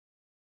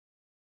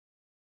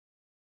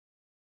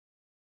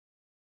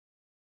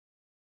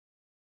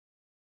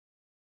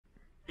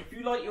If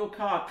you like your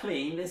car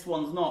clean, this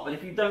one's not, but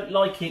if you don't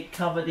like it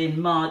covered in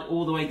mud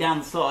all the way down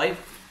the side,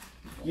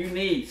 you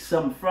need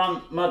some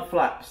front mud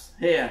flaps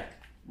here,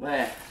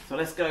 there. So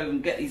let's go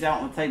and get these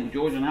out on the table,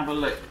 George, and have a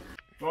look.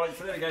 Right,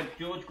 so there we go.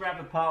 George, grab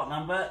the part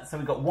number. So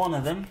we've got one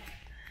of them.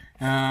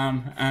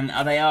 And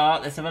they are,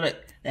 let's have a look.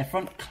 They're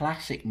front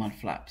classic mud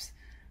flaps.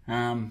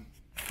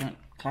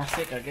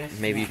 Classic, I guess.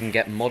 Maybe you can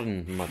get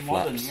modern mud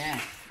flaps. Modern,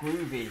 yeah.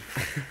 Groovy.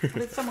 But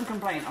did someone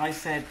complain? I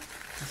said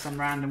some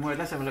random word.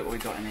 Let's have a look what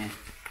we've got in here.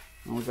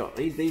 And we've got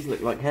these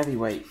look like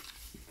heavyweight.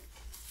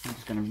 I'm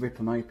just going to rip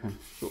them open.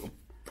 Sort of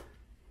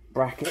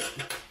bracket.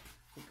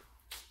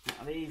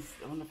 Are these,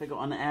 I wonder if they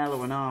got an L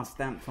or an R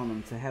stamped on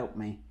them to help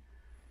me.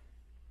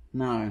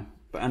 No,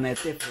 but and they're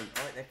different,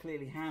 right? They're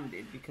clearly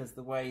handed because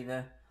the way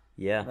the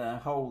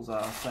holes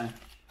are. So,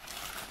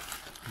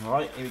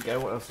 right, here we go.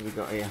 What else have we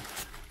got here?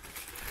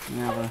 We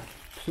have a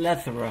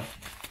plethora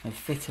of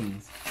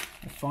fittings,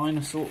 a fine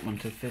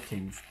assortment of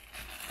fittings.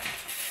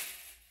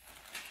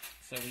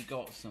 So we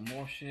got some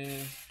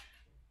washers.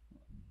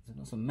 We've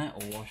got some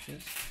metal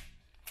washers.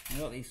 We've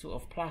got these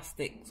sort of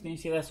plastics. Can you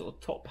see they're sort of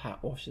top hat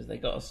washers? They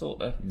got a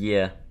sort of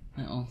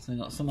metal. So we've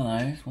got some of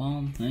those.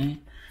 1, 2,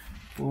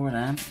 4 of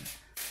them.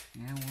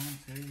 Yeah, 1,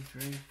 2,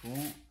 3,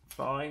 4,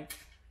 5.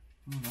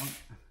 Hold on.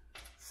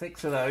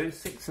 6 of those.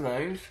 6 of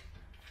those.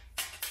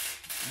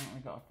 Oh,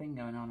 we've got a thing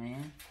going on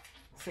here.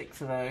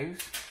 6 of those.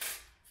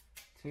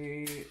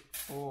 2,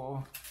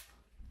 4.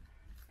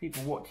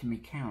 People watching me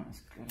count.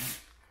 That's good.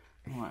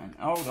 Right, and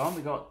hold on.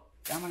 We got,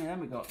 how many of them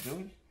we got,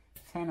 George?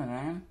 10 of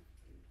them.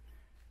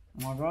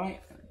 Am I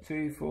right?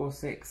 2, 4,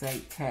 6,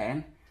 8,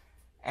 10.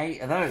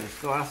 8 of those.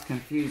 God, that's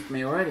confused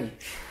me already.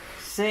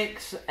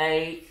 6,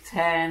 8,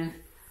 10.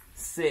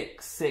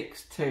 6,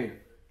 6, 2.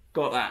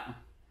 Got that.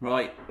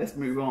 Right, let's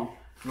move on.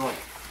 Right.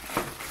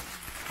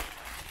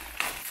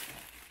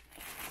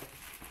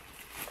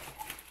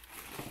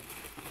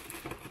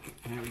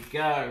 There we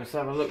go. Let's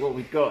have a look what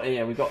we've got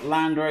here. We've got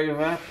Land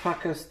Rover,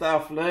 pucker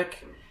stuff, look.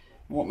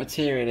 What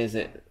material is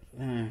it?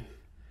 It's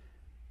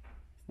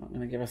not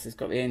going to give us, it's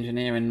got the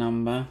engineering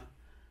number.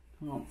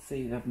 Can't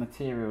see the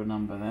material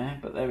number there,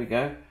 but there we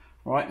go.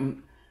 Right,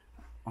 and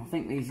I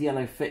think these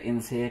yellow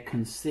fittings here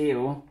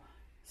conceal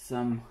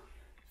some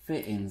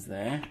fittings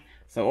there,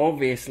 so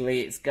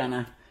obviously it's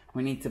gonna,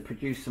 we need to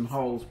produce some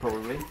holes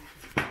probably. So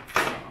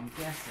I'm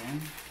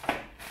guessing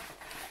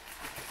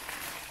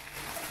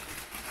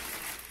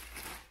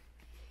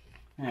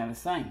yeah, the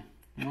same.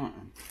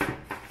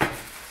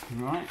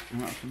 Right,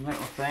 we've got some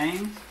little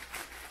things.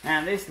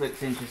 Now this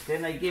looks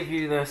interesting. They give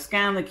you the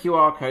scan the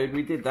QR code.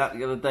 We did that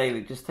the other day.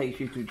 It just takes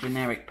you to a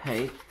generic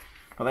page,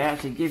 but they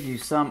actually give you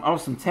some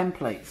some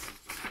templates.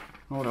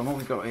 Hold on, what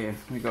we got here?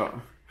 We got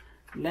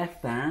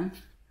left hand.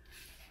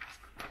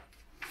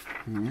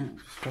 Yeah,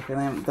 just checking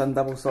they haven't done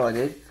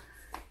double-sided.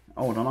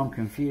 Hold on, I'm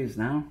confused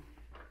now.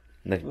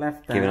 They've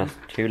left given hand. us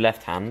 2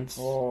 left hands.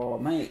 Oh,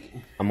 mate.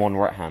 And 1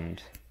 right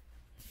hand.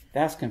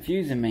 That's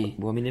confusing me.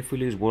 Well, I mean, if we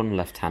lose 1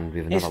 left hand, we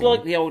have another one. It's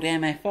like the old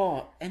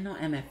MFI. Not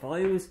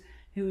MFI,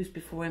 who was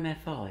before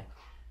MFI?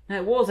 No,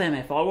 it was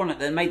MFI, wasn't it?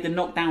 They made the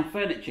knockdown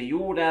furniture. You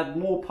ordered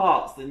more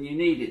parts than you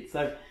needed.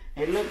 So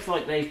it looks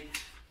like they've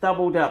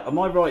doubled up. Am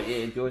I right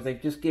here, George?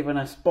 They've just given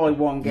us buy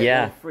one,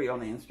 get one free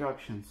on the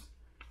instructions.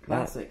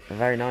 Classic.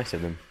 Very nice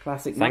of them.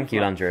 Classic. Thank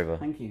you, Land Rover.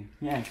 Thank you.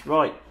 Yeah,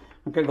 right.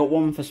 Okay, got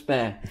 1 for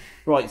spare.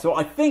 Right, so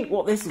I think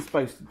what this is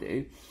supposed to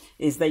do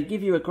is they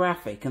give you a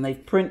graphic and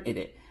they've printed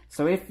it.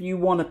 So if you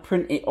want to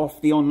print it off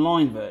the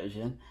online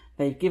version,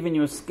 they've given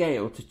you a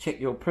scale to check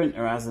your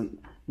printer hasn't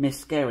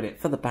misscaled it.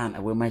 For the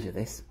banter, we'll measure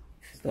this.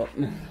 Stop.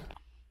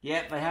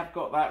 Yep, they have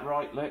got that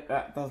right. Look,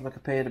 that does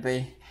appear to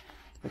be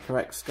the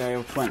correct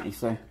scale, 20.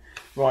 So,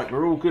 right,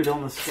 we're all good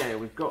on the scale.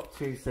 We've got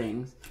 2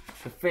 things.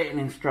 The fitting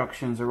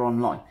instructions are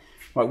online.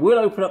 Right, we'll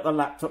open up the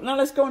laptop. Now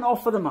let's go and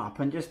offer them up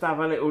and just have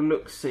a little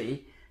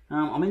look-see.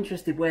 I'm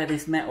interested where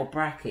this metal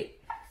bracket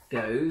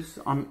goes.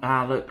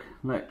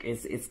 Look,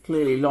 it's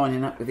clearly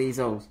lining up with these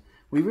holes.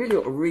 We really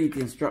ought to read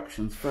the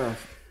instructions first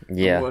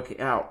and work it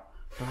out.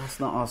 But that's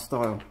not our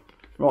style.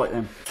 Right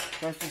then,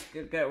 let's just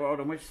get hold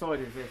on. Which side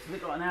is this?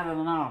 They've got an L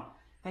and an R.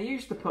 They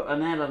used to put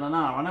an L and an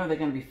R. I know they're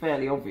going to be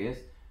fairly obvious.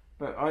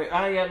 But, oh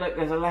yeah, look,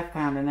 there's a left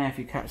hand in there if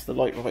you catch the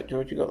light. Right,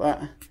 George, you got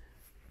that?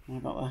 I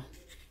got that.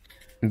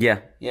 Yeah.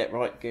 Yeah,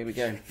 right, here we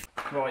go.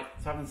 Right,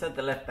 so having said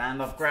the left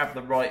hand, I've grabbed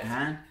the right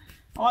hand.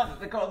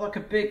 They've got like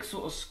a big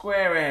sort of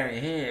square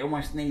area here. It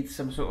almost needs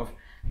some sort of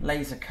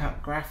laser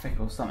cut graphic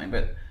or something.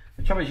 But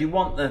the trouble is you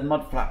want the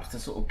mud flaps to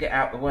sort of get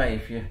out the way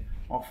if you're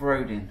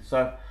off-roading.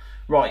 So,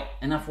 right,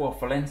 enough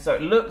waffling. So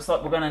it looks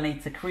like we're going to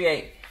need to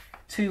create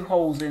 2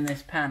 holes in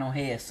this panel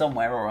here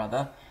somewhere or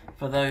other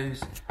for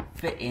those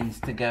fittings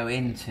to go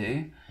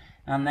into.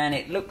 And then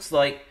it looks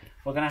like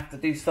we're going to have to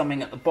do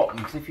something at the bottom.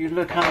 Because if you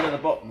look under the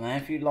bottom there,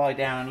 if you lie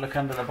down and look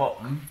under the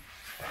bottom,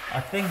 I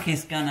think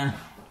it's going to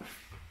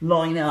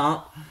line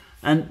up.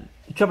 And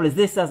the trouble is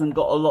this hasn't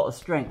got a lot of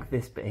strength,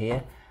 this bit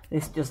here.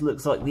 This just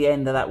looks like the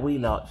end of that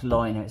wheel arch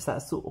liner. It's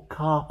that sort of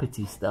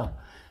carpety stuff.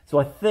 So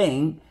I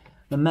think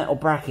the metal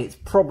brackets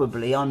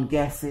probably, I'm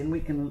guessing, we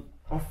can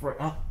offer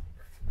it up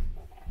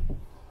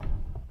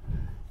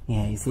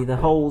Yeah, you see the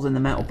holes in the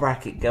metal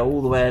bracket go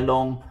all the way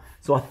along.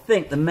 So I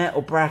think the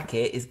metal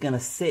bracket is going to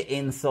sit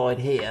inside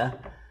here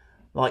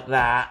like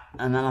that.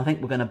 And then I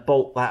think we're going to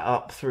bolt that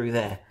up through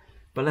there.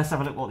 But let's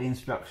have a look what the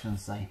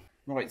instructions say.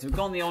 Right, so we've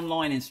gone the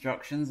online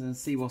instructions and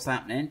see what's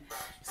happening.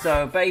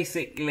 So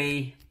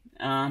basically,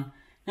 now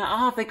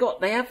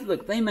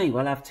look, they may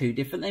well have two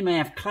different, they may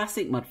have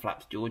classic mud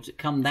flaps, George, that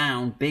come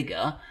down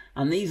bigger,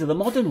 and these are the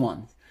modern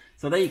ones.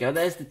 So there you go,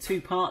 there's the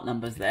two part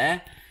numbers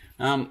there.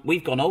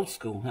 We've gone old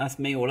school. That's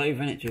me all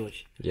over, isn't it,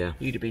 George? Yeah.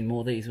 You'd have been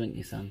more of these, wouldn't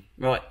you, son?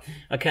 Right.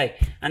 Okay.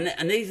 And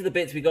these are the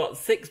bits. We got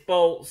 6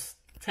 bolts,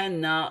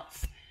 10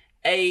 nuts,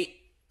 8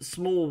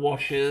 small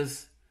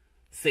washers,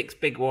 6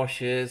 big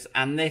washers,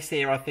 and this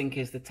here I think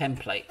is the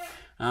template.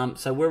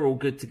 So we're all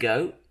good to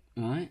go.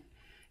 All right.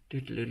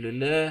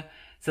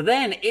 So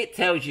then it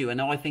tells you, and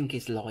I think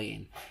it's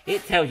lying.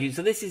 It tells you.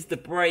 So this is the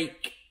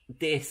brake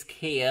disc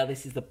here,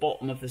 this is the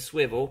bottom of the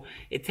swivel.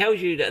 It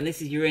tells you that, and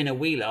this is your inner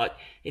wheel arch,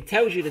 it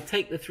tells you to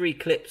take the 3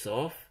 clips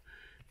off,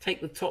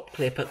 take the top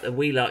clip at the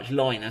wheel arch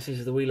liner, so this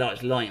is the wheel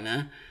arch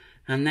liner,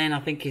 and then I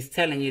think it's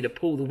telling you to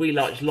pull the wheel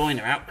arch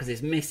liner out because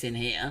it's missing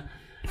here,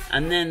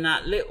 and then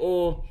that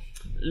little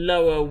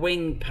lower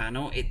wing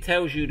panel, it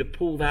tells you to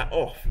pull that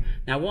off.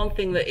 Now one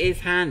thing that is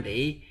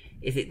handy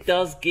is it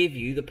does give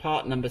you the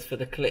part numbers for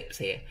the clips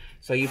here,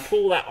 so you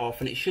pull that off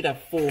and it should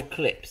have 4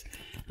 clips,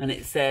 and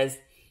it says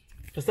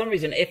for some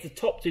reason, if the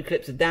top 2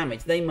 clips are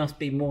damaged, they must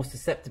be more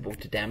susceptible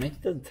to damage.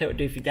 It doesn't tell what to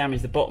do if you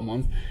damage the bottom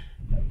ones.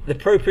 The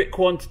appropriate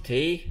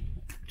quantity,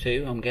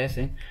 2, I'm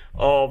guessing,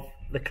 of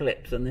the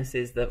clips. And this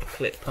is the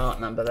clip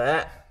part number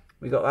there.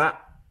 We got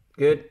that?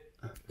 Good?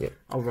 Yep.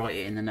 I'll write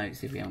it in the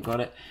notes if we haven't got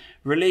it.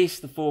 Release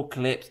the 4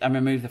 clips and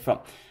remove the front.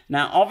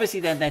 Now,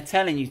 obviously, then they're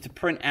telling you to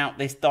print out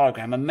this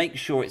diagram and make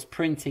sure it's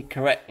printed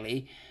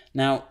correctly.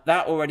 Now,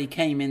 that already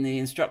came in the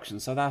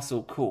instructions, so that's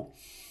all cool.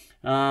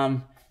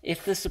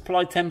 If the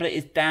supply template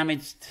is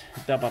damaged,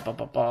 we're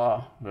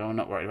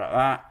not worried about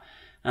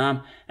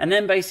that. And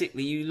then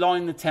basically you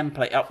line the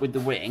template up with the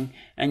wing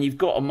and you've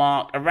got to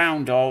mark a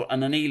round hole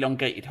and an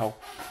elongated hole.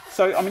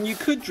 So, I mean, you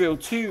could drill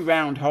 2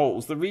 round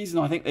holes. The reason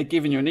I think they're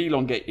giving you an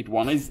elongated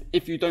one is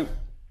if you don't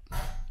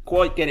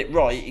quite get it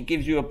right, it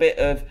gives you a bit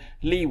of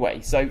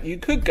leeway. So you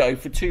could go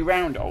for 2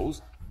 round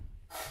holes,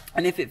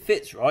 and if it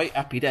fits right,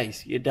 happy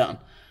days, you're done.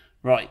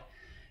 Right,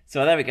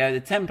 so there we go,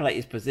 the template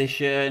is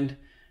positioned.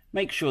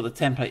 Make sure the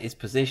template is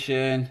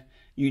positioned.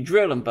 You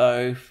drill them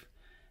both.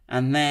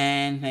 And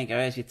then, there you go,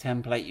 there's your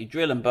template. You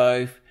drill them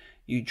both.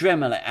 You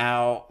Dremel it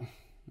out.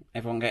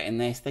 Everyone getting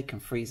this? They can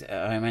freeze it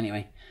at home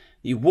anyway.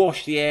 You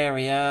wash the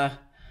area.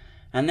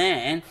 And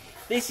then,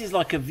 this is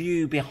like a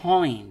view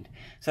behind.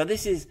 So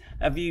this is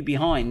a view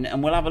behind.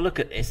 And we'll have a look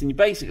at this. And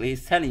basically,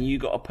 it's telling you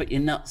you've got to put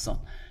your nuts on.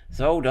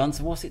 So hold on.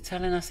 So what's it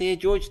telling us here,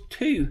 George?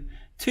 2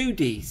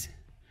 Ds.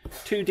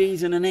 2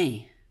 Ds and an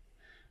E.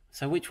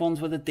 So which ones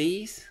were the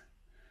Ds?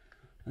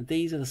 And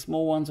these are the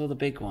small ones or the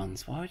big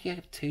ones? Why would you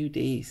have 2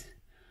 Ds?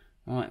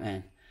 Right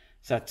then.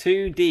 So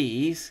 2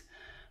 Ds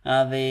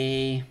are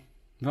the...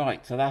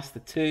 Right, so that's the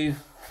two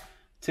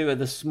of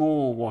the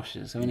small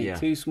washers. So we need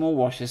 2 small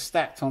washers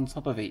stacked on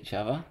top of each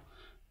other.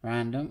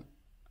 Random.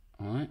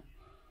 Alright.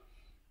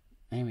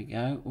 There we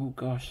go. Oh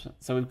gosh.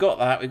 So we've got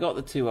that. We've got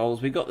the 2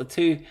 holes. We've got the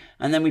 2...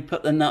 And then we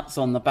put the nuts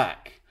on the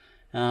back.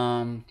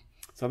 So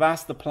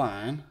that's the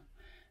plan.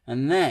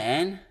 And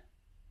then...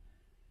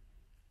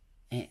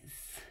 It's...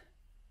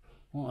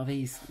 What are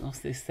these? What's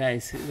this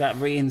says? Is that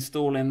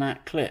reinstalling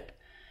that clip?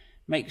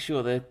 Make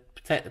sure to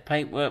protect the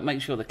paintwork,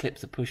 make sure the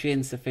clips are pushed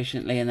in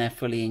sufficiently and they're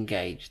fully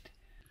engaged.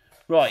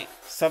 Right,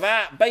 so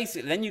that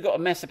basically, then you've got to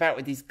mess about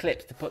with these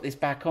clips to put this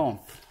back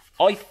on.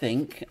 I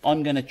think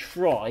I'm going to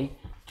try,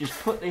 just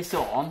put this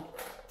on,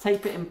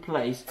 tape it in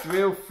place,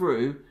 drill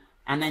through,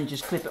 and then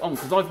just clip it on.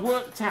 Because I've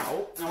worked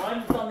out, now I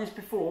haven't done this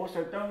before,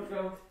 so don't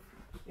go,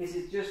 this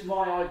is just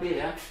my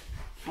idea.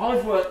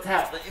 I've worked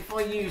out that if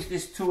I use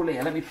this tool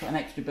here, let me put an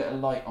extra bit of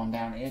light on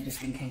down here,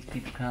 just in case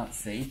people can't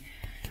see.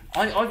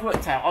 I've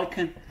worked out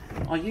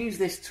I use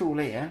this tool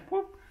here,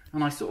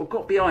 and I sort of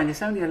got behind,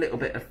 it's only a little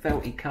bit of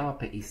felty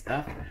carpety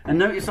stuff. And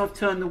notice I've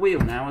turned the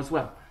wheel now as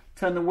well.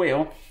 Turn the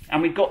wheel,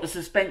 and we've got the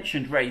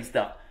suspension raised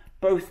up.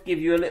 Both give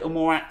you a little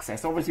more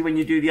access. Obviously when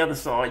you do the other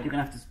side, you're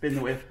going to have to spin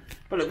the wheel.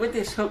 But look, with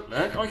this hook,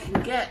 look, I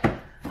can get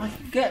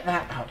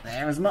that up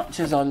there as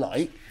much as I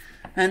like.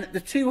 And the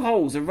 2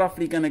 holes are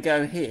roughly going to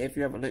go here, if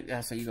you have a look.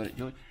 So you got it,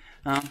 George.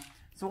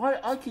 So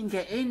I can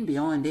get in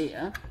behind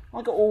here.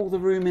 I got all the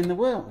room in the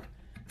world.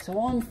 So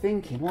I'm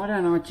thinking, why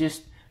don't I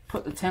just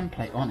put the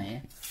template on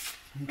here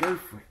and go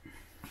for it?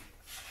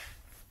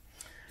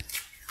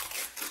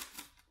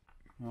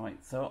 Right,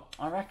 so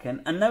I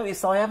reckon, and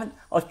notice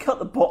I've cut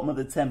the bottom of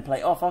the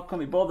template off. I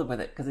can't be bothered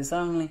with it because it's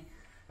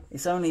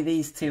only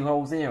these 2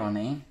 holes here on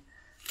here.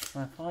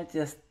 So if I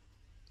just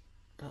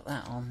put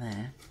that on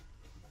there.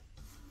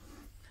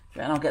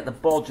 Then I'll get the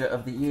Bodger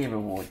of the Year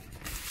award.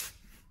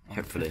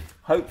 Hopefully.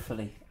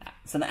 Hopefully.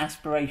 It's an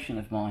aspiration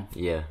of mine.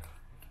 Yeah.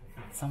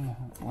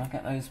 Someone will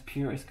get those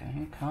purists going,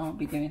 who can't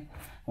be doing...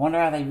 I wonder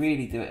how they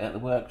really do it at the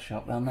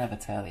workshop. They'll never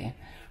tell you.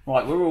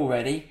 Right, we're all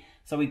ready.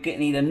 So we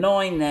need a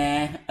 9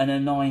 there and a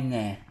 9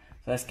 there.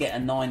 So let's get a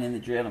 9 in the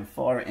drill and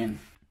fire it in.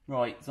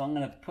 Right, so I'm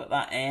going to put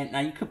that in. Now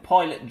you could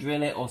pilot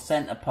drill it or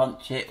centre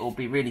punch it or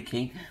be really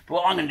keen. But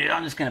what I'm going to do,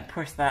 I'm just going to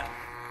push that.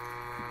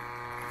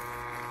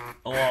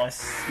 Oh, it's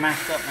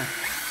smashed up now.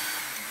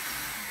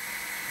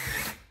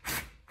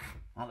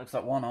 That looks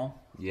like one hole.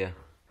 Yeah.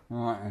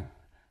 Right.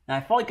 Now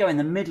if I go in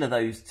the middle of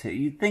those two,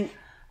 you'd think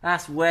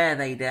that's where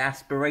they'd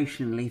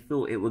aspirationally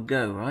thought it would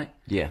go, right?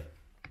 Yeah.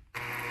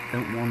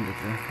 Don't wander,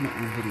 though. Not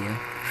on video.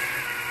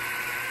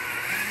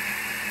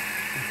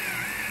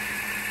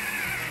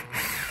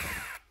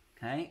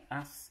 Okay,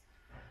 that's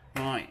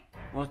right.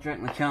 What do you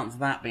reckon the chance of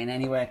that being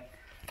anywhere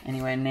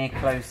near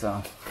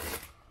closer?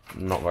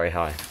 Not very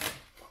high.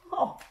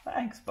 Oh,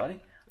 thanks, buddy.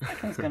 I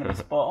think it's going to be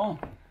spot on.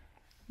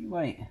 You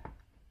wait.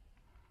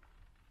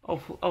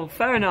 Oh,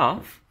 fair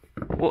enough.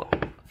 What?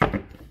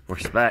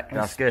 Respect.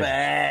 That's good.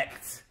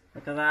 Respect.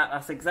 Look at that.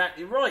 That's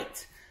exactly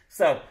right.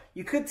 So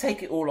you could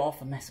take it all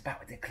off and mess about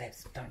with the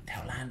clips. Don't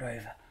tell Land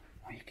Rover.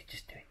 Or you could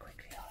just do it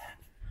quickly like that.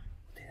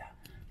 We'll do that.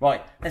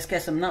 Right. Let's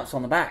get some nuts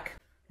on the back.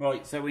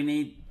 Right, so we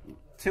need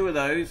 2 of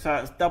those, so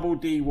it's double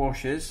D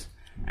washers,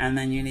 and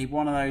then you need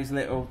one of those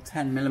little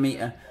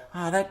 10mm.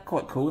 Ah, they're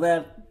quite cool.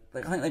 I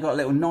think they got a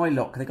little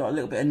nylock. They got a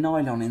little bit of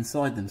nylon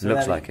inside them. So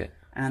looks like it.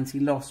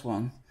 Anti-loss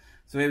one.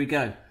 So here we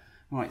go.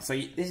 Right, so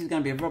this is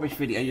going to be a rubbish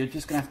video. You're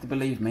just going to have to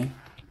believe me.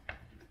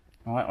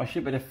 All right, I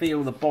should be able to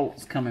feel the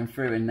bolts coming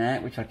through in there,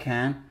 which I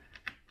can.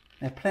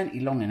 They're plenty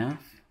long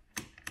enough.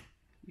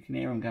 You can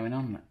hear them going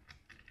on.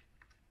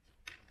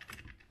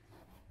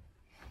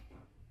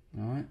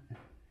 All right.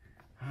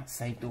 That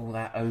saved all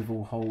that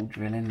oval hole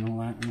drilling and all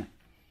that, didn't it?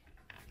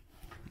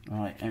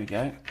 Right, there we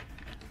go.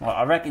 Right,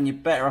 I reckon you're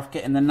better off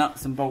getting the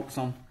nuts and bolts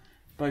on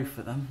both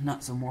of them.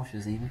 Nuts and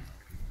washers even.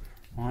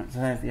 Right, so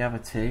there's the other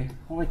 2.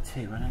 Why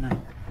 2? I don't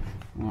know.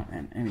 Right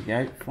then, here we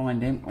go.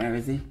 Find him. Where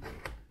is he?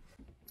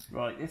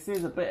 Right, this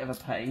is a bit of a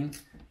pain.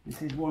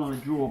 This is one of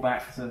the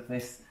drawbacks of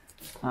this.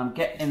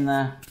 Getting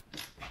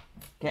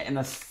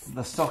the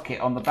socket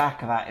on the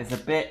back of that is a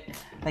bit.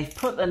 They've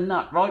put the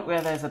nut right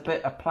where there's a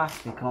bit of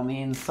plastic on the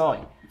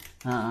inside,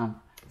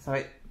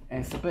 so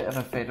it's a bit of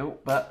a fiddle,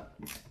 but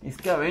it's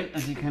going,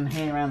 as you can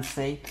hear and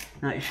see.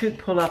 Now it should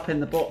pull up in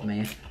the bottom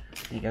here.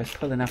 There you go, it's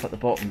pulling up at the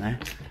bottom there.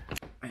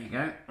 There you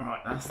go.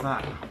 Right, that's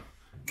that.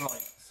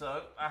 Right,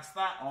 so that's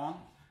that on,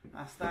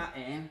 that's that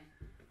in,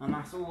 and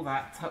that's all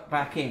that tucked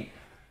back in.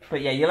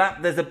 But yeah,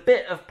 there's a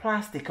bit of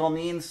plastic on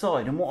the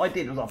inside, and what I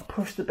did was I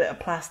pushed a bit of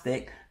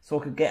plastic so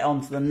I could get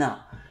onto the nut.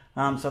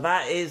 So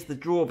that is the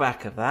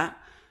drawback of that.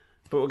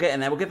 But we'll get in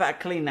there. We'll give that a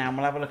clean now, and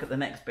we'll have a look at the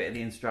next bit of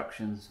the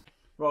instructions.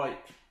 Right,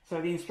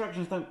 so the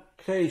instructions don't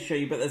clearly show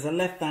you, but there's a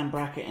left-hand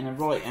bracket and a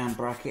right-hand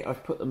bracket.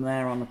 I've put them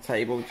there on the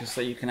table just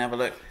so you can have a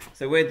look.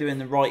 So we're doing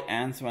the right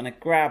hand, so I'm going to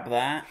grab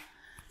that.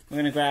 We're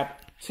going to grab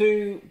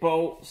 2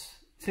 bolts,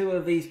 2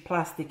 of these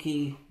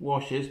plasticky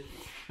washers,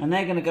 and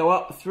they're going to go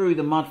up through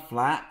the mud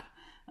flap,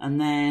 and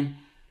then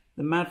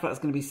the mud flap is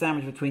going to be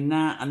sandwiched between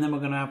that, and then we're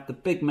going to have the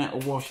big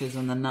metal washers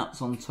and the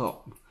nuts on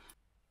top.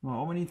 Well,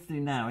 all we need to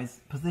do now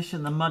is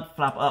position the mud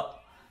flap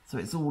up so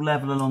it's all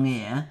level along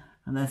here,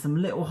 and there's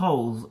some little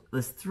holes.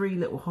 There's 3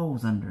 little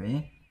holes under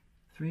here,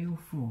 3 or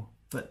 4,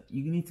 but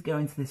you need to go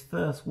into this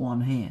first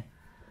one here.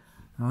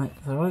 Right,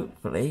 so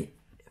hopefully,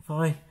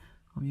 I'm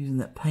using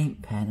that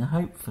paint pen, and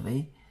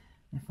hopefully,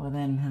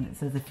 and it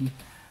says if you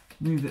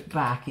move it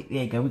back,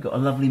 there you go, we've got a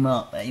lovely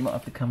mark there. You might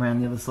have to come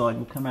around the other side.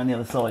 We'll come around the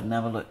other side and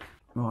have a look.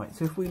 Right,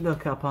 so if we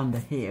look up under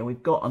here,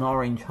 we've got an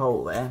orange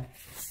hole there.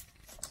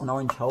 An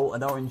orange hole,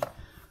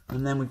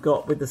 and then we've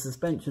got, with the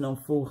suspension on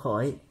full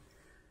height,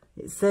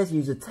 it says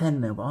use a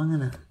 10mm, but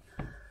I'm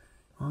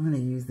gonna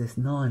use this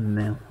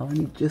 9mm. I've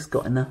only just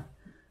got enough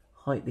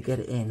height to get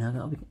it in. I've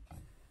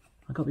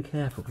got to be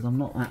careful because I'm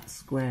not that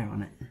square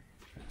on it.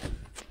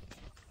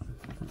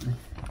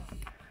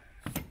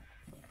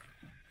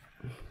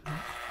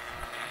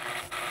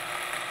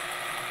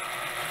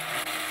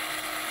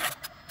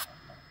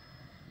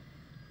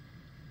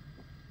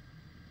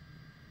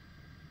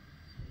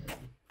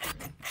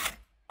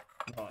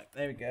 Right,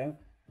 there we go.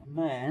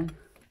 Man.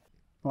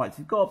 Right, so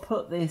you've got to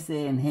put this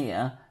in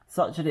here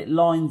such that it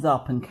lines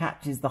up and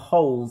catches the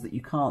holes that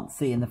you can't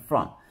see in the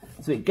front.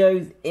 So it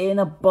goes in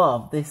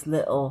above this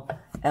little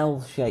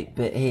L-shaped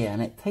bit here,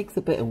 and it takes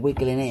a bit of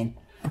wiggling in.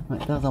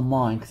 Well, it does on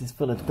mine because it's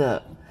full of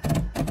dirt.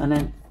 And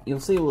then you'll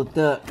see all the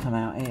dirt come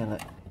out here,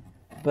 look.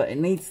 But it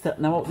needs to...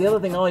 Now, the other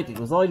thing I did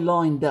was I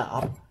lined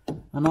up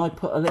and I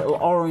put a little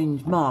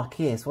orange mark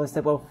here. So I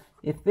said, well,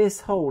 if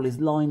this hole is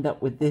lined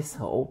up with this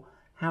hole,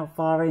 how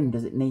far in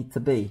does it need to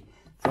be?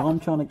 So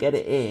I'm trying to get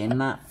it in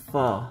that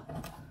far.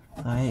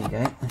 So here you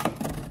go.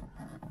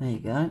 There you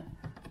go.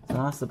 So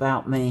that's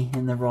about me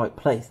in the right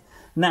place.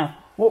 Now,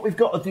 what we've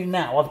got to do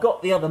now, I've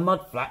got the other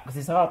mud flap because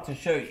it's hard to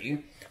show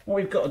you. What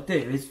we've got to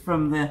do is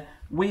from the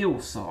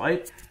wheel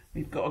side,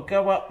 we've got to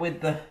go up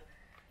with the...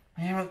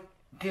 I haven't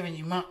given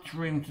you much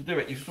room to do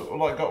it. You've sort of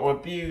like got to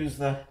abuse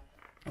the...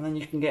 And then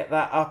you can get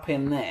that up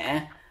in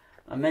there.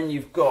 And then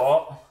you've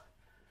got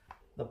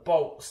the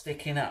bolt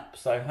sticking up.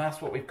 So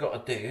that's what we've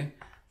got to do.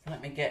 So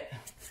let me get,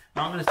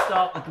 I'm going to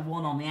start with the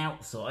one on the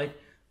outside.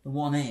 The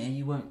one here,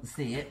 you won't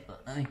see it,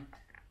 but let me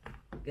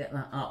get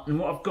that up. And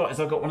what I've got is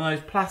I've got one of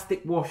those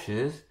plastic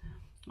washers,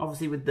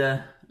 obviously with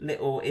the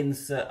little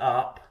insert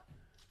up.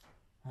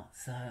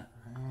 That's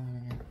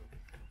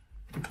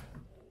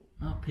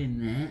up in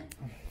there.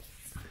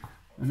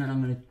 And then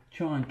I'm going to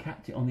try and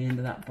catch it on the end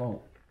of that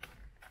bolt.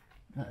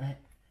 But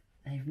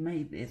they've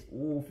made this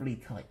awfully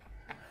tight.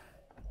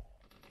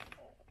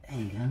 There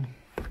you go.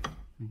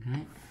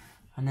 Okay.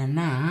 And then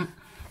that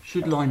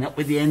should line up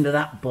with the end of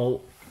that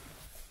bolt.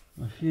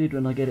 I should,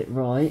 when I get it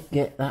right,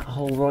 get that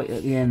hole right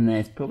at the end there.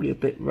 It's probably a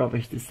bit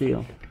rubbish to see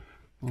on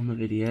the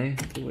video,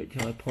 for which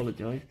I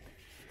apologise.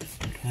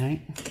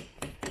 Okay.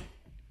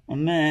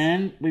 And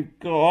then we've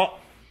got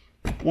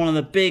one of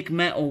the big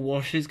metal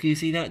washers. Can you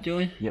see that,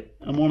 Joy? Yep.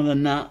 And one of the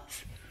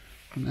nuts.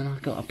 And then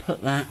I've got to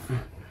put that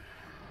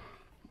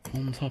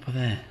on top of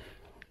there.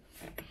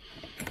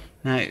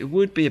 Now, it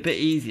would be a bit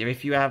easier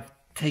if you have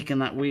taken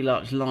that wheel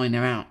arch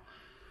liner out,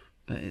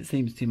 but it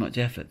seems too much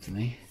effort to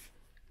me.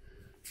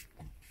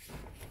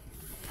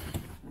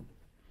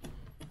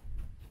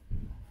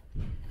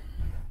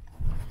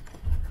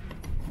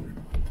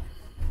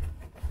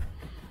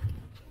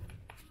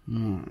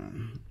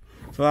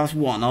 So that's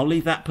one. I'll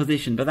leave that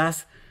position, but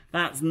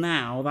that's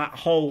now, that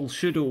hole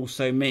should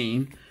also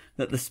mean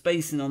that the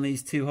spacing on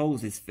these two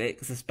holes is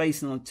fixed. The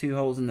spacing on the two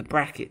holes in the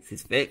brackets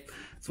is fixed.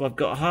 So I've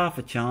got half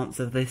a chance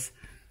of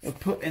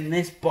putting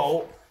this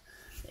bolt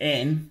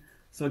in.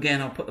 So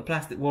again, I'll put the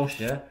plastic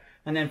washer,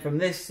 and then from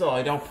this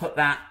side, I'll put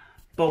that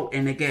bolt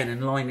in again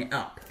and line it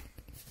up.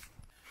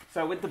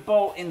 So with the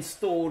bolt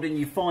installed and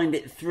you find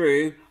it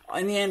through,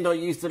 in the end I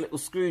used a little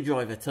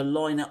screwdriver to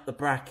line up the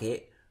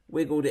bracket,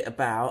 wiggled it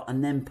about,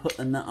 and then put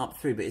the nut up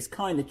through. But it's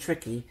kind of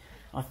tricky.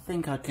 I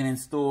think I can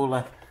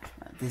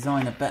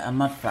design a better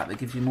mud flap that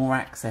gives you more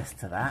access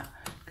to that,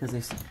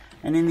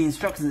 and in the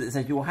instructions it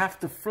says you'll have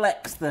to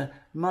flex the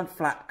mud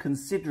flap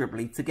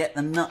considerably to get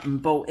the nut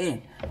and bolt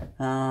in.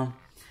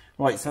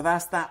 Right, so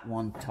that's that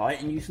one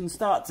tight, and you can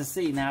start to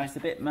see now, it's a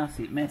bit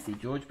messy,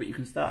 George, but you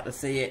can start to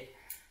see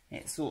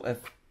it's sort of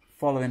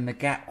following the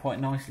gap quite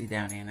nicely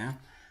down here now.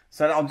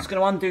 So I'm just going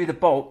to undo the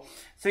bolt.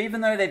 So even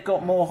though they've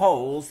got more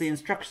holes, the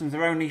instructions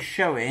are only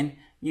showing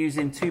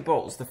using two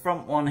bolts, the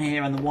front one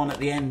here and the one at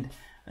the end,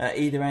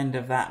 either end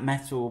of that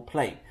metal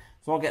plate.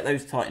 So I'll get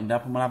those tightened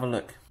up and we'll have a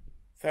look.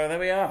 So there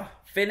we are,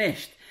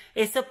 finished.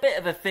 It's a bit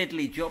of a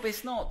fiddly job,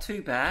 it's not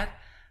too bad.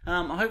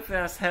 Hopefully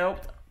that's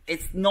helped.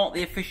 It's not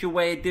the official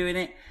way of doing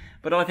it,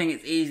 but I think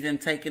it's easier than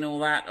taking all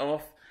that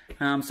off.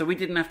 So we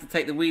didn't have to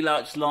take the wheel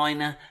arch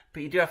liner,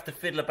 but you do have to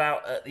fiddle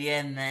about at the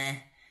end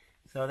there.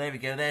 So there we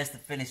go, there's the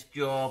finished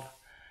job.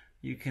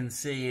 You can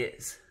see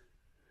it's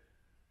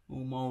all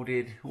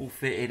moulded, all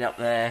fitted up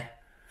there.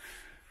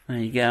 There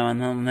you go,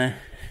 and on the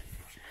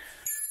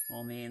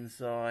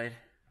inside.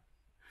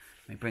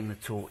 Let me bring the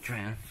torch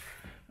around.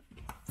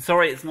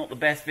 Sorry it's not the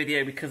best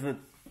video because of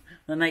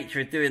the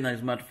nature of doing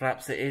those mud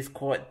flaps. It is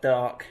quite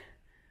dark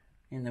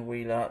in the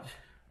wheel arch.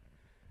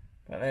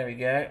 But there we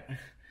go.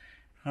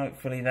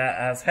 Hopefully that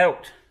has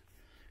helped.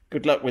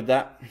 Good luck with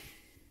that.